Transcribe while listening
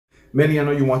Melii, I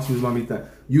know you want to use mamita.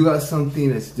 You got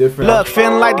something that's different. Look,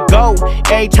 feeling like the GOAT.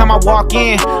 Every time I walk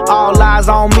in, all eyes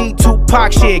on me,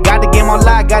 Tupac shit. Got the game on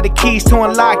lock, got the keys to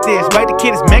unlock this. Wait, the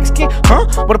kid is Mexican? Huh?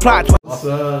 What a plot twist. What's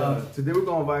up? Today we're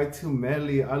gonna invite to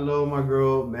Melii. I love my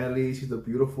girl, Melii. She's a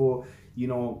beautiful,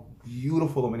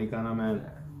 beautiful Dominicana, man.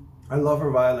 I love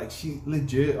her vibe. Like, she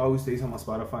legit always stays on my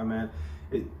Spotify, man.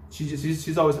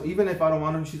 She's always, even if I don't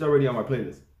want her, she's already on my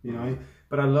playlist, you know.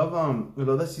 But I love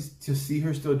that to see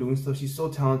her still doing stuff. She's so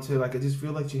talented. Like, I just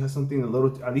feel like she has something a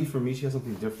little, at least for me, she has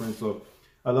something different. So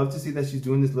I love to see that she's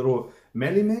doing this little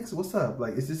Melii mix. What's up?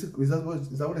 Like, is that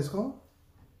what it's called?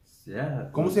 Yeah.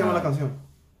 ¿Cómo se llama la canción?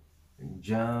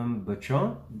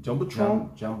 Jumbotron.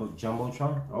 Jumbotron?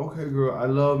 Jumbotron. Okay, girl. I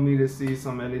love me to see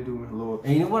some Melii doing her little.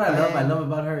 And you know what I love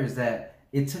about her is that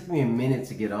it took me a minute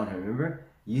to get on her. Remember?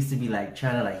 You used to be like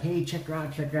trying to like, hey, check her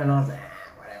out, and I was like,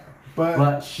 whatever.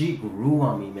 But she grew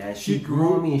on me, man. She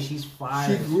grew on me, and she's fire.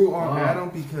 She grew on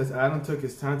Adam because Adam took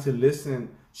his time to listen.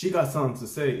 She got something to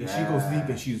say, and she goes deep,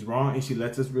 and she's wrong, and she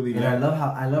lets us really. And I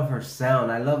love her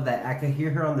sound. I love that I could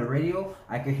hear her on the radio,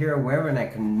 I could hear her wherever, and I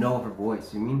could know her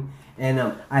voice. You mean? And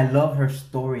I love her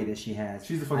story that she has.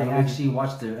 She's a fucking I actually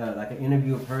watched like an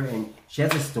interview of her, and she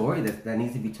has a story that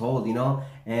needs to be told, you know.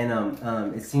 And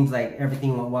it seems like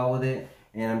everything went well with it.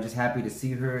 And I'm just happy to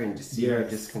see her and just see her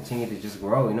just continue to just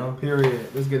grow, you know? Period.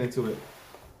 Let's get into it.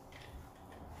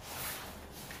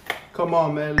 Come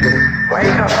on, Melii.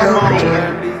 Come on,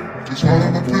 Melii.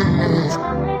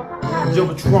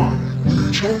 Jumbotron.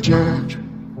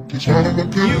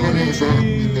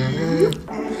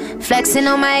 Flexing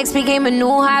on my ex became a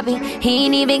new hobby. He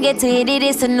ain't even get to hit it,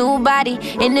 it's a new body.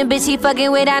 And the bitch he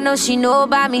fucking with, I know she know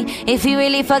about me. If he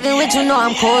really fucking with you, know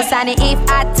I'm co-signing. If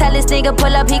I tell this nigga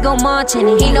pull up, he gon' munch in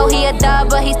it. He know he a dog,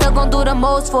 but he still gon' do the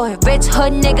most for it. Rich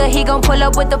hood nigga, he gon' pull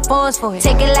up with the phones for it.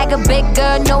 Take it like a big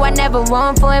girl, no I never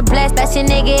run for it. Bless that's your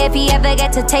nigga if he ever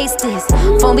get to taste this.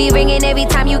 Phone be ringing every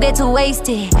time you get too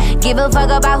wasted. Give a fuck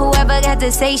about whoever got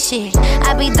to say shit.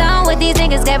 I be done with these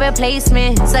niggas, get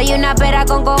replacement. So you not better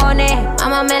gon' go on it.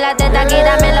 Mama me la teta,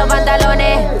 quítame los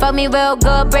pantalones. Fuck me real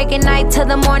good, breaking night till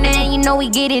the morning. And you know we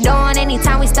get it on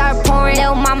anytime we start pouring.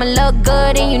 Little mama look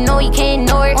good and you know you can't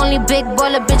ignore it. Only big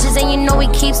baller bitches and you know we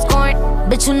keep scoring.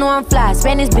 Bitch, you know I'm fly,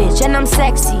 Spanish bitch, and I'm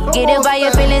sexy. Get it by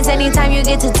your feelings anytime you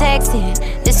get to texting.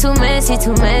 This too messy,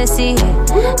 too messy.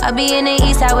 I be in the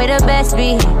east side where the best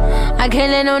be. I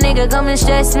can't let no nigga come and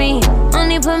stress me.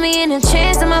 Only put me in a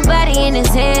trance and my body in his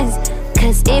hands.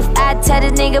 Cause if I tell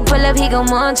this nigga pull up, he gon'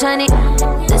 munch on it.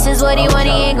 This is what he want,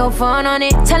 he ain't gon' phone on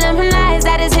it. Tell him lies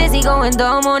that is his, he going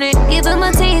dumb on it. Give him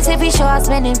a taste if he show up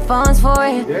spending funds for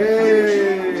it.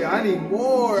 Hey, I need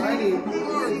more,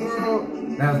 girl.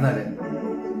 That was not it.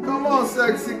 Come on,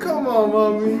 sexy, come on,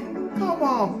 mommy. Come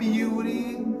on,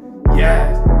 beauty.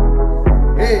 Yes.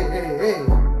 Hey.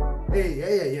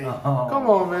 Come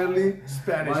on, Melii.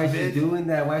 Spanish Why is bitch. she doing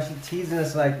that? Why is she teasing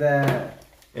us like that?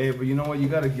 Hey, but you know what? You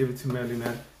gotta give it to Melii,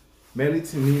 man. Melii,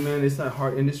 to me, man, it's that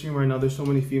hard industry right now. There's so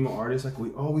many female artists, like we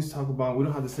always talk about. We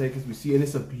don't have to say it because we see it, and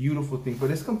it's a beautiful thing,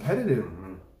 but it's competitive.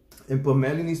 But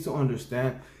Melii needs to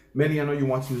understand. Melii, I know you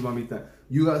want to use mamita.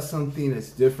 You got something that's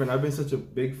different. I've been such a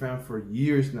big fan for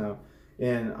years now,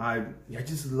 and I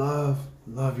just love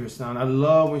your sound. I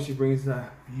love when she brings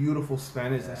that beautiful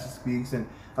Spanish that she speaks, and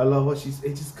I love what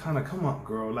it just kind of, come on,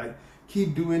 girl, like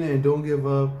keep doing it and don't give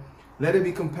up. Let it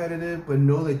be competitive, but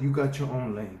know that you got your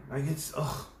own lane. Like, it's,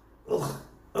 I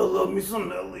love me some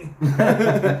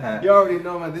Melii. You already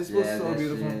know, man. This was so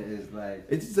beautiful.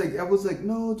 It's just like, I was like,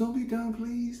 no, don't be down,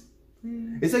 please.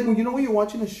 It's like, when you're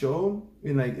watching a show,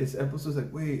 and like, it's episodes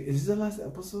like, wait, is this the last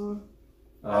episode?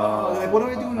 Like, what do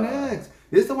I do next?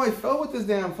 This is the way I felt with this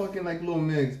damn fucking, like, little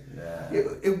mix. Yeah.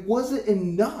 It wasn't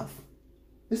enough.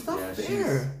 It's not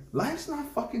fair. Life's not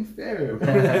fucking fair.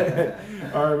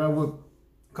 All right, man. Well,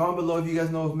 comment below if you guys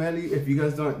know of Melii. If you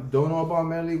guys don't know about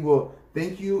Melii, well,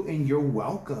 thank you and you're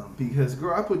welcome. Because,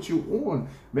 girl, I put you on.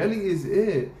 Melii is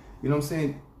it. You know what I'm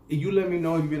saying? You let me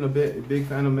know if you've been a big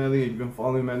fan of Melii, if you've been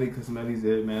following Melii, because Melii's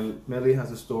it, man. Melii has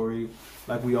a story,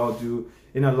 like we all do.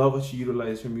 And I love how she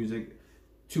utilizes her music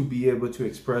to be able to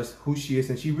express who she is.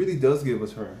 And she really does give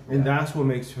us her. And that's what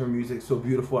makes her music so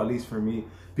beautiful, at least for me.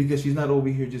 Because she's not over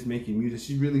here just making music.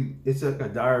 She really, it's like a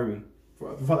diary.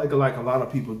 For like a lot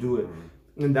of people do it.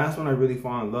 And that's when I really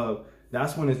fall in love.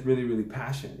 That's when it's really, really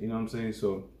passion. You know what I'm saying?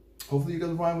 So hopefully you guys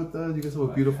vibe with us. You guys have a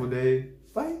beautiful day.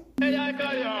 Bye.